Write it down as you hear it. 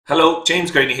Hello,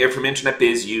 James Graney here from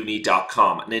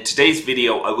internetbizuni.com, and in today's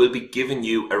video I will be giving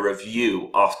you a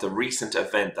review of the recent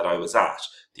event that I was at.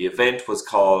 The event was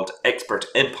called Expert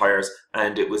Empires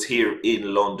and it was here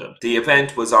in London. The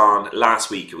event was on last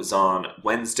week. It was on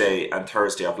Wednesday and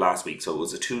Thursday of last week, so it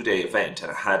was a two-day event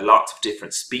and it had lots of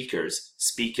different speakers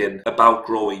speaking about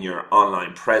growing your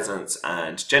online presence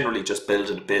and generally just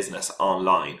building a business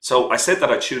online. So I said that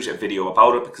I'd shoot a video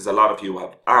about it because a lot of you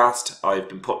have asked. I've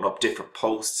been putting up different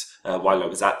posts while I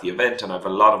was at the event, and I have a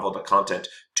lot of other content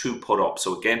to put up.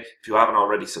 So again, if you haven't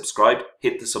already subscribed,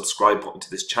 hit the subscribe button to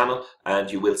this channel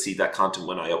and you will see that content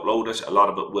when I upload it. A lot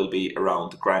of it will be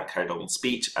around the Grant Cardone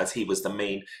speech, as he was the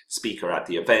main speaker at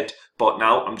the event. But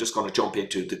now I'm just going to jump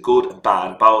into the good and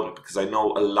bad about it, because I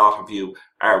know a lot of you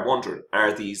are wondering,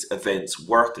 are these events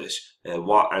worth it?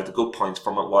 What are the good points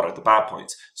from it? What are the bad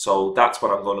points? So that's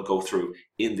what I'm going to go through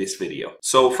in this video.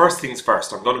 So first things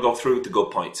first, I'm going to go through the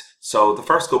good points. So the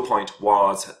first good point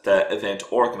was the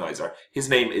event organizer. His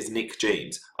name is Nick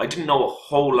James. I didn't know a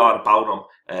whole lot about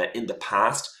him in the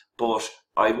past, but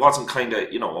I wasn't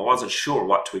I wasn't sure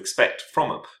what to expect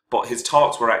from him. But his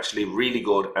talks were actually really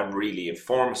good and really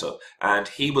informative, and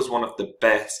he was one of the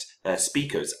best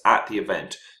speakers at the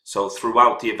event. So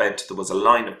throughout the event there was a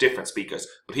line of different speakers,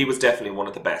 but he was definitely one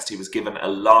of the best. He was given a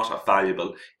lot of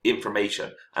valuable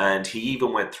information, and he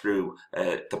even went through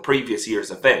the previous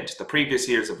year's event. The previous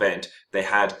year's event, they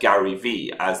had Gary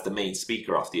Vee as the main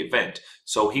speaker of the event.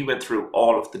 So he went through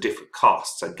all of the different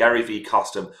costs, and Gary Vee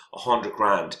cost him 100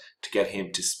 grand to get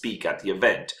him to speak at the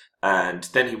event. And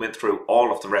then he went through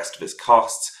all of the rest of his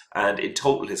costs, and in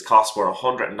total his costs were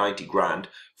 190 grand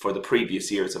for the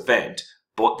previous year's event.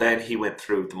 But then he went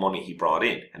through the money he brought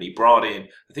in, and he brought in,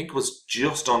 I think it was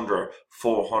just under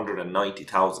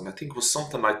 490,000. I think it was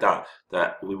something like that,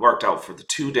 that we worked out for the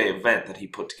two-day event that he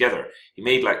put together. He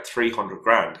made like 300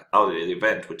 grand out of the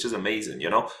event, which is amazing,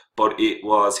 but it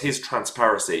was his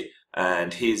transparency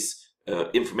and his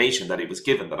information that he was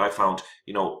given that I found,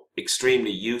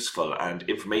 extremely useful, and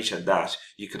information that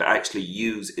you could actually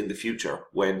use in the future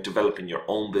when developing your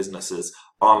own businesses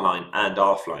online and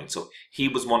offline. So he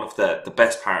was one of the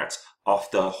best parts of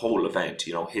the whole event,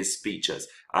 his speeches,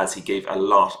 as he gave a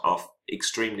lot of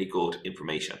extremely good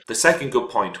information. The second good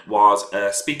point was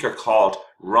a speaker called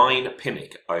Ryan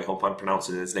Pinnock. I hope I'm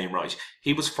pronouncing his name right.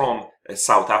 He was from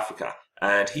South Africa,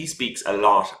 and he speaks a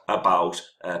lot about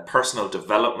personal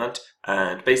development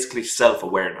and basically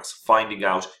self-awareness, finding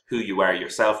out who you are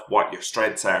yourself, what your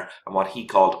strengths are, and what he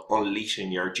called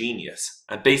unleashing your genius.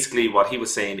 And basically what he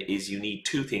was saying is you need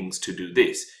two things to do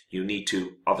this. You need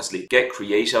to obviously get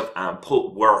creative and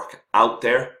put work out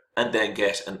there, and then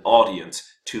get an audience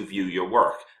to view your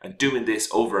work. And doing this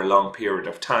over a long period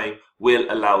of time will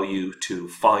allow you to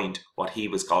find what he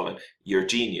was calling your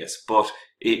genius. But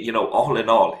all in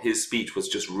all, his speech was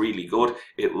just really good.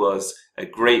 It was a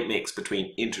great mix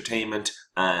between entertainment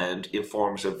and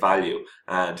informative value,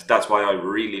 and that's why I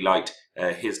really liked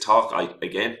his talk. I,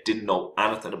 again, didn't know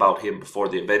anything about him before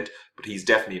the event, but he's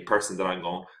definitely a person that I'm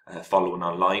going following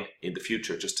online in the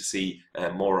future, just to see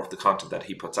more of the content that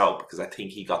he puts out, because I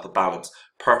think he got the balance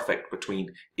perfect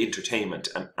between entertainment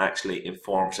and actually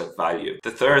informative value.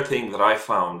 The third thing that I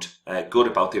found good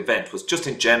about the event was just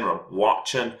in general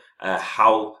watching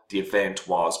how the event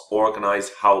was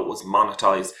organized, how it was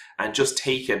monetized, and just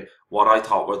taking what I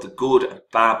thought were the good and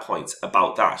bad points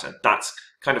about that. And that's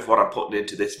kind of what I'm putting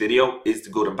into this video, is the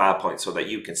good and bad points, so that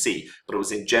you can see. But it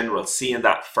was in general seeing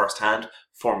that firsthand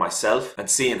for myself and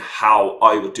seeing how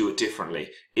I would do it differently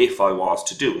if I was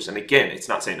to do it. And again, it's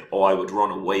not saying, I would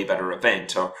run a way better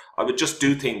event, or I would just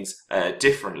do things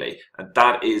differently. And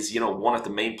that is, one of the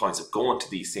main points of going to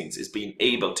these things, is being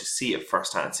able to see it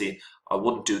firsthand, seeing I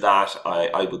wouldn't do that,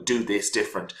 I would do this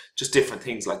different, just different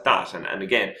things like that. And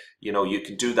again, you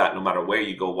can do that no matter where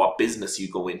you go, what business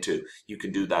you go into, you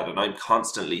can do that. And I'm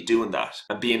constantly doing that.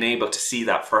 And being able to see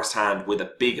that firsthand with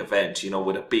a big event,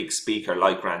 with a big speaker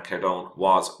like Grant Cardone,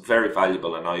 was very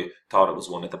valuable. And I thought it was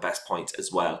one of the best points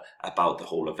as well about the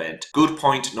whole event. Good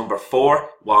point number 4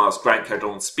 was Grant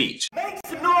Cardone's speech. Make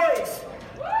some noise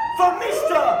for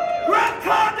Mr. Grant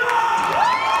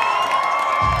Cardone!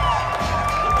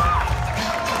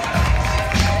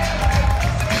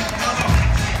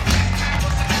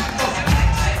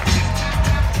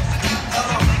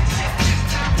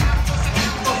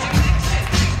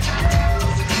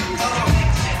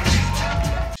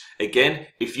 Again,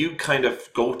 if you kind of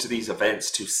go to these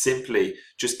events to simply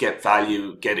just get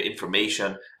value, get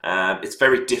information, it's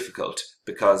very difficult,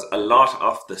 because a lot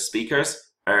of the speakers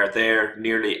are there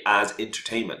nearly as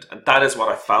entertainment. And that is what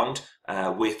I found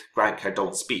with Grant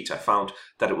Cardone's speech. I found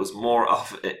that it was more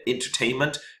of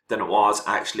entertainment than it was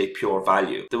actually pure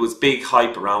value. There was big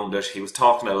hype around it. He was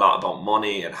talking a lot about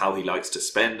money and how he likes to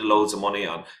spend loads of money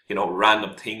on,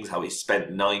 random things, how he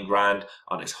spent 9 grand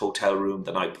on his hotel room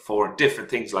the night before and different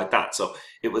things like that. So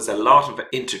it was a lot of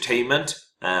entertainment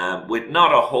with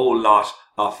not a whole lot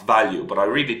of value, but I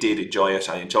really did enjoy it.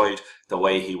 I enjoyed the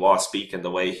way he was speaking, the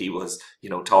way he was,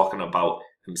 talking about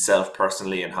himself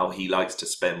personally and how he likes to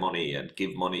spend money and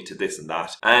give money to this and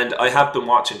that. And I have been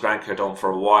watching Grant Cardone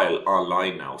for a while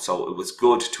online now, so it was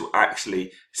good to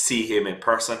actually see him in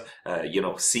person,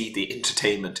 see the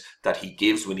entertainment that he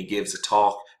gives when he gives a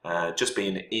talk. Just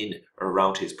being in or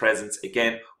around his presence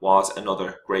again was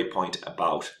another great point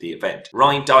about the event.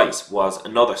 Ryan Dice was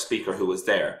another speaker who was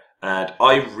there, and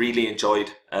I really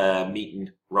enjoyed meeting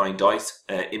Ryan Dice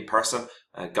in person.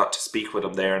 I got to speak with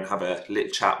him there and have a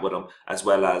little chat with him, as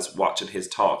well as watching his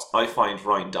talks. I find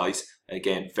Ryan Dice,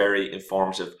 again, very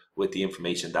informative with the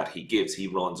information that he gives. He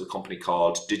runs a company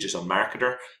called Digital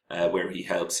Marketer, where he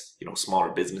helps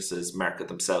smaller businesses market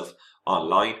themselves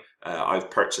online.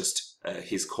 I've purchased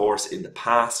his course in the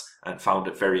past and found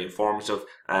it very informative,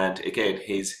 and again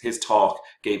his talk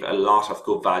gave a lot of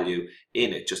good value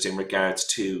in it, just in regards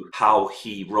to how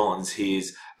he runs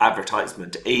his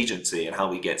advertisement agency and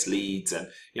how he gets leads and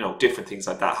different things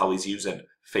like that, how he's using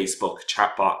Facebook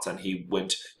chatbots, and he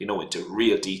went into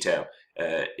real detail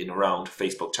in around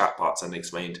Facebook chatbots and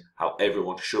explained how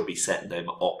everyone should be setting them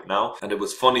up now. And it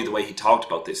was funny the way he talked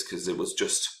about this, because it was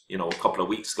just a couple of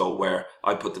weeks ago where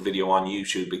I put the video on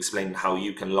YouTube explaining how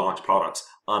you can launch products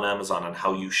on Amazon and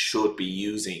how you should be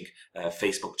using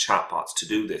Facebook chatbots to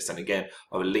do this. And again,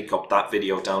 I will link up that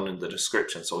video down in the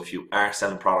description. So if you are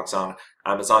selling products on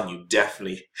Amazon, you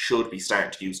definitely should be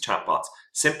starting to use chatbots,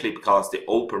 simply because the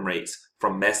open rates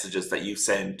from messages that you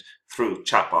send through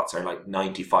chatbots are like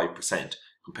 95%,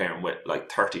 comparing with like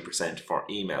 30% for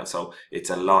email. So it's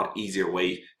a lot easier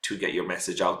way to get your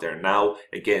message out there. Now,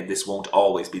 again, this won't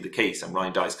always be the case, and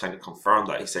Ryan Dice kind of confirmed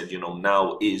that. He said,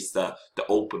 now is the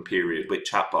open period with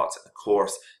chatbots. Of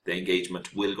course, the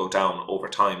engagement will go down over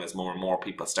time as more and more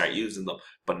people start using them,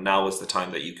 but now is the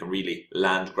time that you can really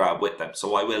land grab with them.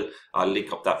 So I'll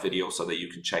link up that video so that you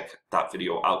can check that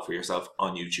video out for yourself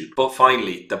on YouTube. But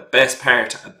finally, the best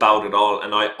part about it all,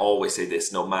 and I always say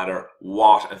this no matter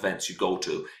what events you go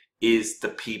to, is the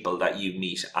people that you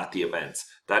meet at the events.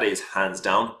 That is hands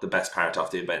down the best part of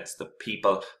the events, the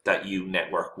people that you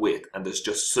network with. And there's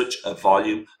just such a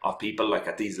volume of people, like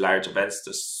at these large events,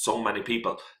 there's so many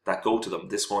people that go to them.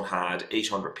 This one had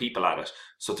 800 people at it.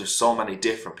 So there's so many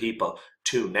different people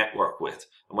to network with.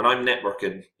 And when I'm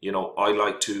networking, I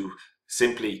like to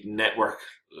simply network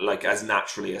like as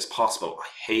naturally as possible.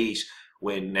 I hate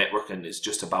when networking is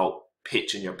just about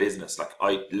pitching your business. Like,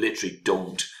 I literally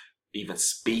don't even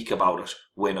speak about it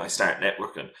when I start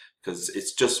networking, because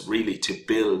it's just really to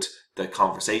build the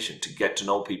conversation, to get to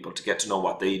know people, to get to know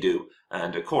what they do,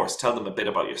 and of course tell them a bit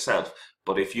about yourself.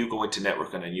 But if you go into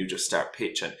networking and you just start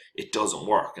pitching, it doesn't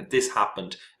work. And this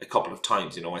happened a couple of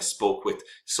times. I spoke with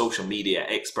social media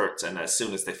experts, and as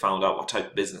soon as they found out what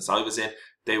type of business I was in,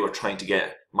 they were trying to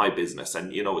get my business.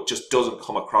 And it just doesn't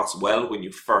come across well when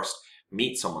you first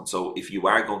meet someone. So if you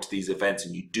are going to these events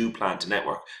and you do plan to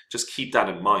network, just keep that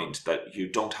in mind, that you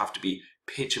don't have to be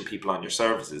pitching people on your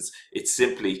services. It's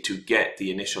simply to get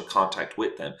the initial contact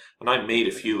with them. And I made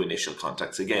a few initial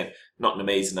contacts. Again, nothing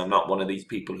amazing. I'm not one of these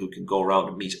people who can go around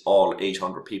and meet all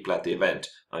 800 people at the event.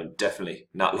 I'm definitely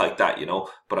not like that,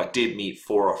 but I did meet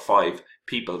 4 or 5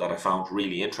 people that I found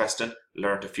really interesting,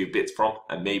 learned a few bits from,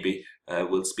 and maybe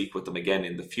we'll speak with them again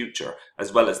in the future.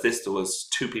 As well as this, there was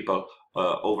 2 people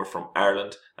over from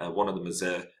Ireland. One of them is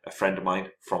a friend of mine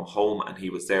from home, and he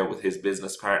was there with his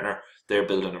business partner. They're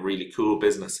building a really cool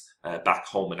business back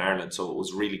home in Ireland, so it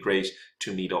was really great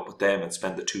to meet up with them and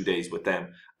spend the 2 days with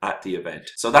them at the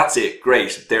event. So that's it.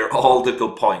 Great. They're all the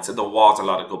good points, and there was a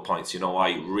lot of good points.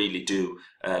 I really do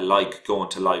like going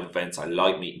to live events. I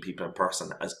like meeting people in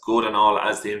person. As good and all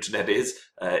as the internet is,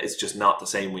 it's just not the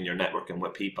same when you're networking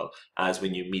with people as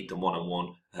when you meet them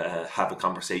one-on-one, have a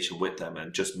conversation with them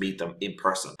and just meet them in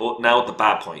person. But now the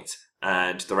bad points,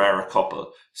 and there are a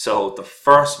couple. So the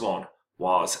first one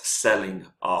was selling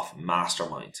off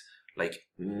masterminds. Like,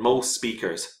 most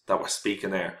speakers that were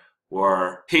speaking there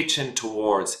were pitching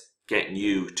towards getting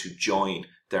you to join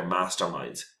their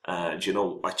masterminds. And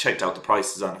I checked out the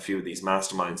prices on a few of these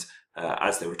masterminds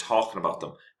as they were talking about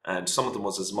them, and some of them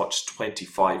was as much as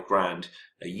 25 grand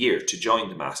a year to join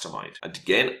the mastermind. And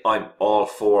again, I'm all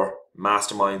for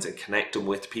masterminds and connecting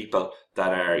with people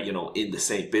that are in the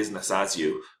same business as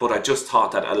you, but I just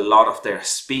thought that a lot of their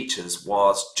speeches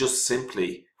was just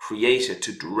simply created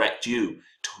to direct you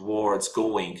towards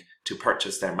going to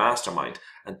purchase their mastermind.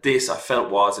 And this I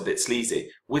felt was a bit sleazy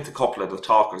with a couple of the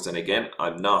talkers. And again,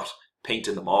 I'm not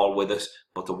painting them all with it,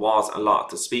 but there was a lot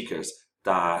of the speakers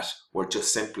that were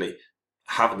just simply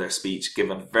having their speech,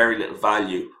 given very little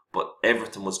value, but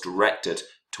everything was directed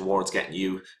towards getting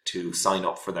you to sign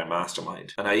up for their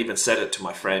mastermind. And I even said it to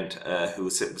my friend who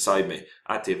was sitting beside me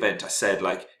at the event. I said,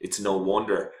 like, it's no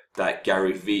wonder that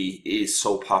Gary Vee is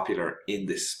so popular in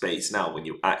this space now. When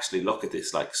you actually look at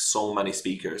this, like, so many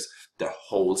speakers, their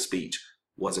whole speech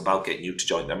was about getting you to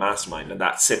join their mastermind, and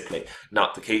that's simply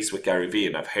not the case with Gary Vee.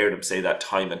 And I've heard him say that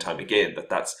time and time again, that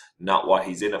that's not what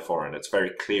he's in it for, and it's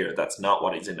very clear that's not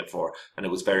what he's in it for. And it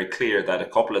was very clear that a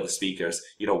couple of the speakers,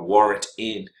 you know, weren't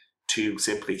in to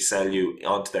simply sell you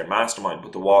onto their mastermind,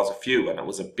 but there was a few, and it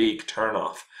was a big turn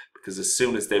off. Because as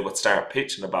soon as they would start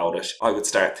pitching about it, I would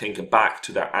start thinking back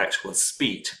to their actual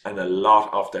speech, and a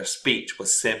lot of their speech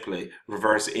was simply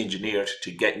reverse engineered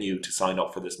to getting you to sign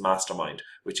up for this mastermind,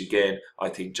 which again, I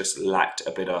think just lacked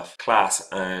a bit of class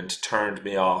and turned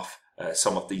me off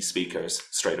some of these speakers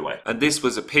straight away. And this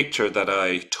was a picture that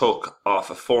I took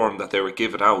off a form that they were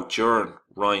giving out during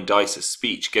Ryan Dice's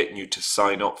speech, getting you to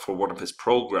sign up for one of his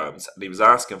programs, and he was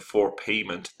asking for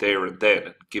payment there and then,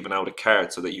 and giving out a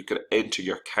card so that you could enter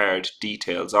your card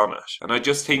details on it. And I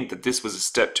just think that this was a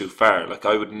step too far. Like,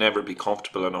 I would never be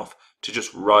comfortable enough to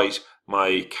just write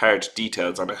my card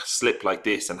details on a slip like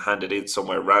this and hand it in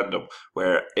somewhere random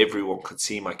where everyone could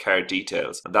see my card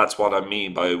details. And that's what I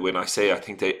mean by when I say I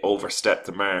think they overstepped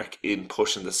the mark in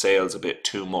pushing the sales a bit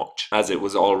too much, as it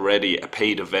was already a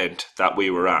paid event that we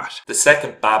were at. The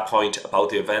second bad point about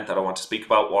the event that I want to speak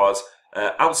about was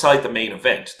outside the main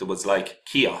event there was like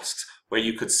kiosks where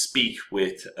you could speak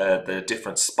with the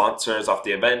different sponsors of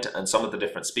the event, and some of the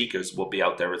different speakers would be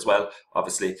out there as well,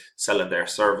 obviously selling their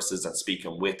services and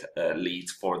speaking with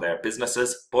leads for their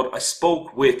businesses. But I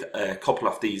spoke with a couple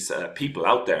of these people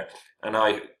out there, and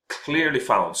I clearly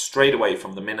found straight away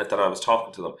from the minute that I was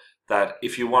talking to them that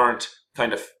if you weren't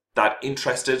kind of that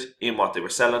interested in what they were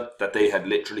selling, that they had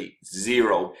literally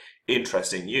zero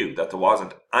interest in you, that there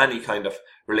wasn't any kind of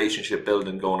relationship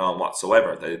building going on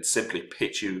whatsoever. They'd simply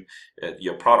pitch you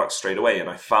your product straight away. And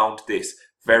I found this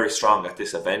very strong at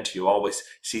this event. You always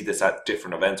see this at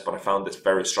different events, but I found this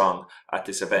very strong at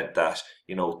this event, that,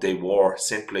 you know, they were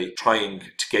simply trying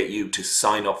to get you to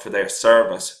sign up for their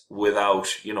service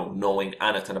without, you know, knowing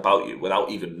anything about you,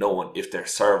 without even knowing if their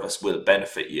service will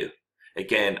benefit you.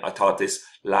 Again, I thought this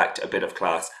lacked a bit of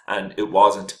class, and it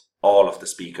wasn't all of the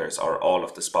speakers or all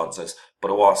of the sponsors, but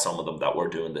it was some of them that were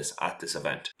doing this at this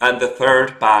event. And the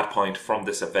third bad point from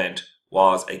this event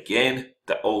was, again,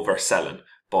 the overselling,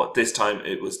 but this time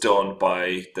it was done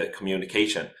by the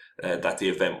communication that the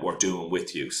event were doing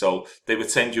with you. So they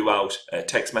would send you out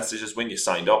text messages when you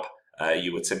signed up.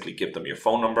 You would simply give them your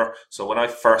phone number. So when I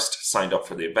first signed up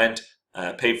for the event,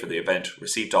 paid for the event,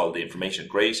 received all the information,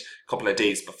 great. A couple of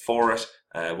days before it,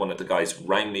 one of the guys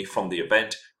rang me from the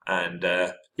event, and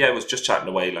yeah, I was just chatting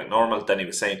away like normal. Then he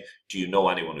was saying, do you know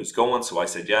anyone who's going? So I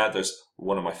said, yeah, there's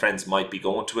one of my friends might be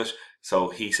going to it. So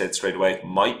he said straight away,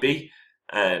 might be.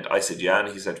 And I said, yeah. And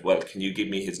he said, well, can you give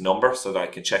me his number so that I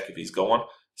can check if he's going?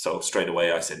 So straight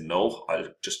away I said, no, I'll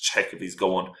just check if he's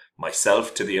going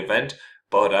myself to the event.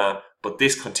 But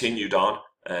this continued on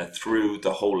through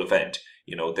the whole event.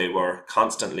 You know, they were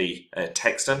constantly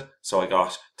texting. So I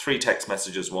got 3 text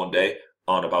messages one day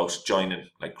on about joining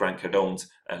like Grant Cardone's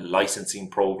licensing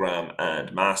program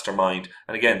and mastermind.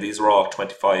 And again, these are all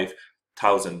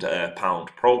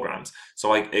 £25,000 programs.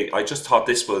 So I just thought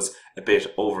this was a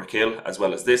bit overkill. As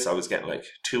well as this, I was getting like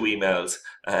 2 emails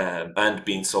and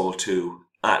being sold to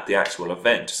at the actual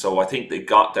event. So I think they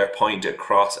got their point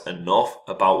across enough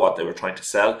about what they were trying to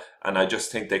sell, and I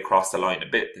just think they crossed the line a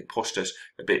bit. They pushed it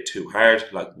a bit too hard.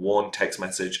 Like, one text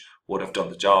message would have done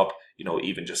the job. You know,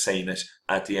 even just saying it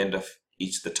at the end of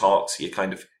each of the talks, you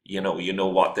kind of, you know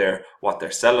what they're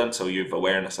selling, so you have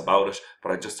awareness about it.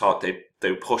 But I just thought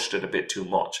they pushed it a bit too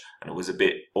much, and it was a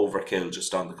bit overkill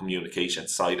just on the communication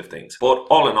side of things. But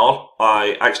all in all,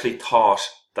 I actually thought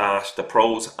that the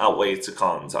pros outweighed the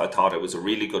cons. I thought it was a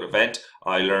really good event.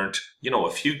 I learned,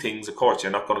 a few things. Of course,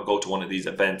 you're not going to go to one of these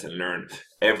events and learn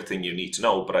everything you need to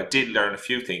know, but I did learn a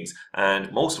few things,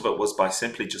 and most of it was by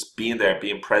simply just being there,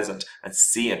 being present, and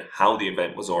seeing how the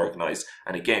event was organized.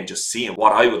 And again, just seeing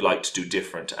what I would like to do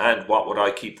different and what would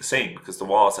I keep the same, because there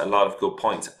was a lot of good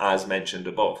points as mentioned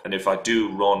above. And if I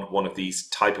do run one of these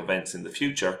type events in the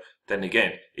future, then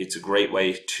again, it's a great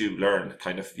way to learn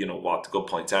kind of, what the good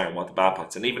points are and what the bad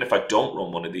points. And even if I don't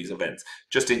run one of these events,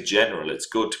 just in general, it's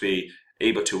good to be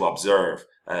able to observe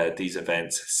these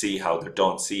events, see how they're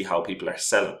done, see how people are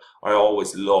selling. I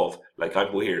always love, like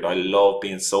I'm weird, I love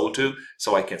being sold to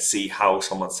so I can see how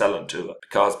someone's selling to it,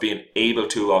 because being able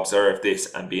to observe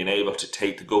this and being able to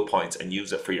take the good points and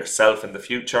use it for yourself in the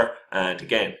future, and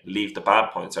again leave the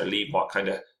bad points or leave what kind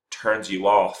of turns you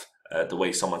off the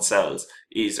way someone sells,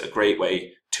 is a great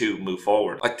way to move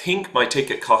forward. I think my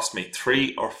ticket cost me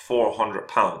 £300 or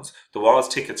 £400. There was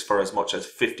tickets for as much as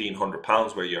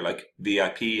 £1,500 where you're like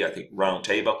VIP, I think round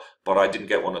table, but I didn't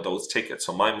get one of those tickets.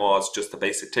 So mine was just the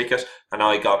basic ticket, and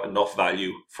I got enough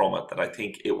value from it that I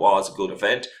think it was a good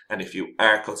event. And if you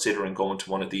are considering going to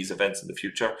one of these events in the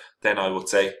future, then I would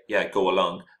say, yeah, go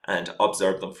along and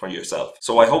observe them for yourself.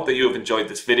 So I hope that you have enjoyed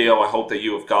this video. I hope that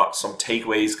you have got some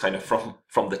takeaways kind of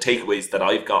from the takeaways that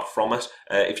I've got from it.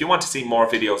 If you want to see more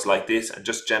videos like this and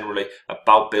just generally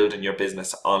about building your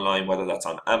business online, whether that's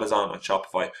on Amazon, on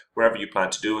Shopify, wherever you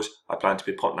plan to do it, I plan to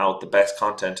be putting out the best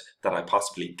content that I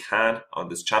possibly can on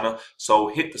this channel. So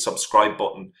hit the subscribe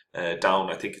button down,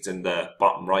 I think it's in the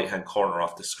bottom right hand corner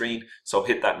of the screen. So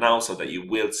hit that now so that you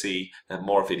will see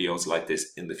more videos like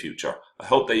this in the future. I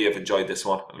hope that you have enjoyed this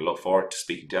one, and I look forward to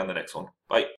speaking to you on the next one.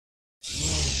 Bye.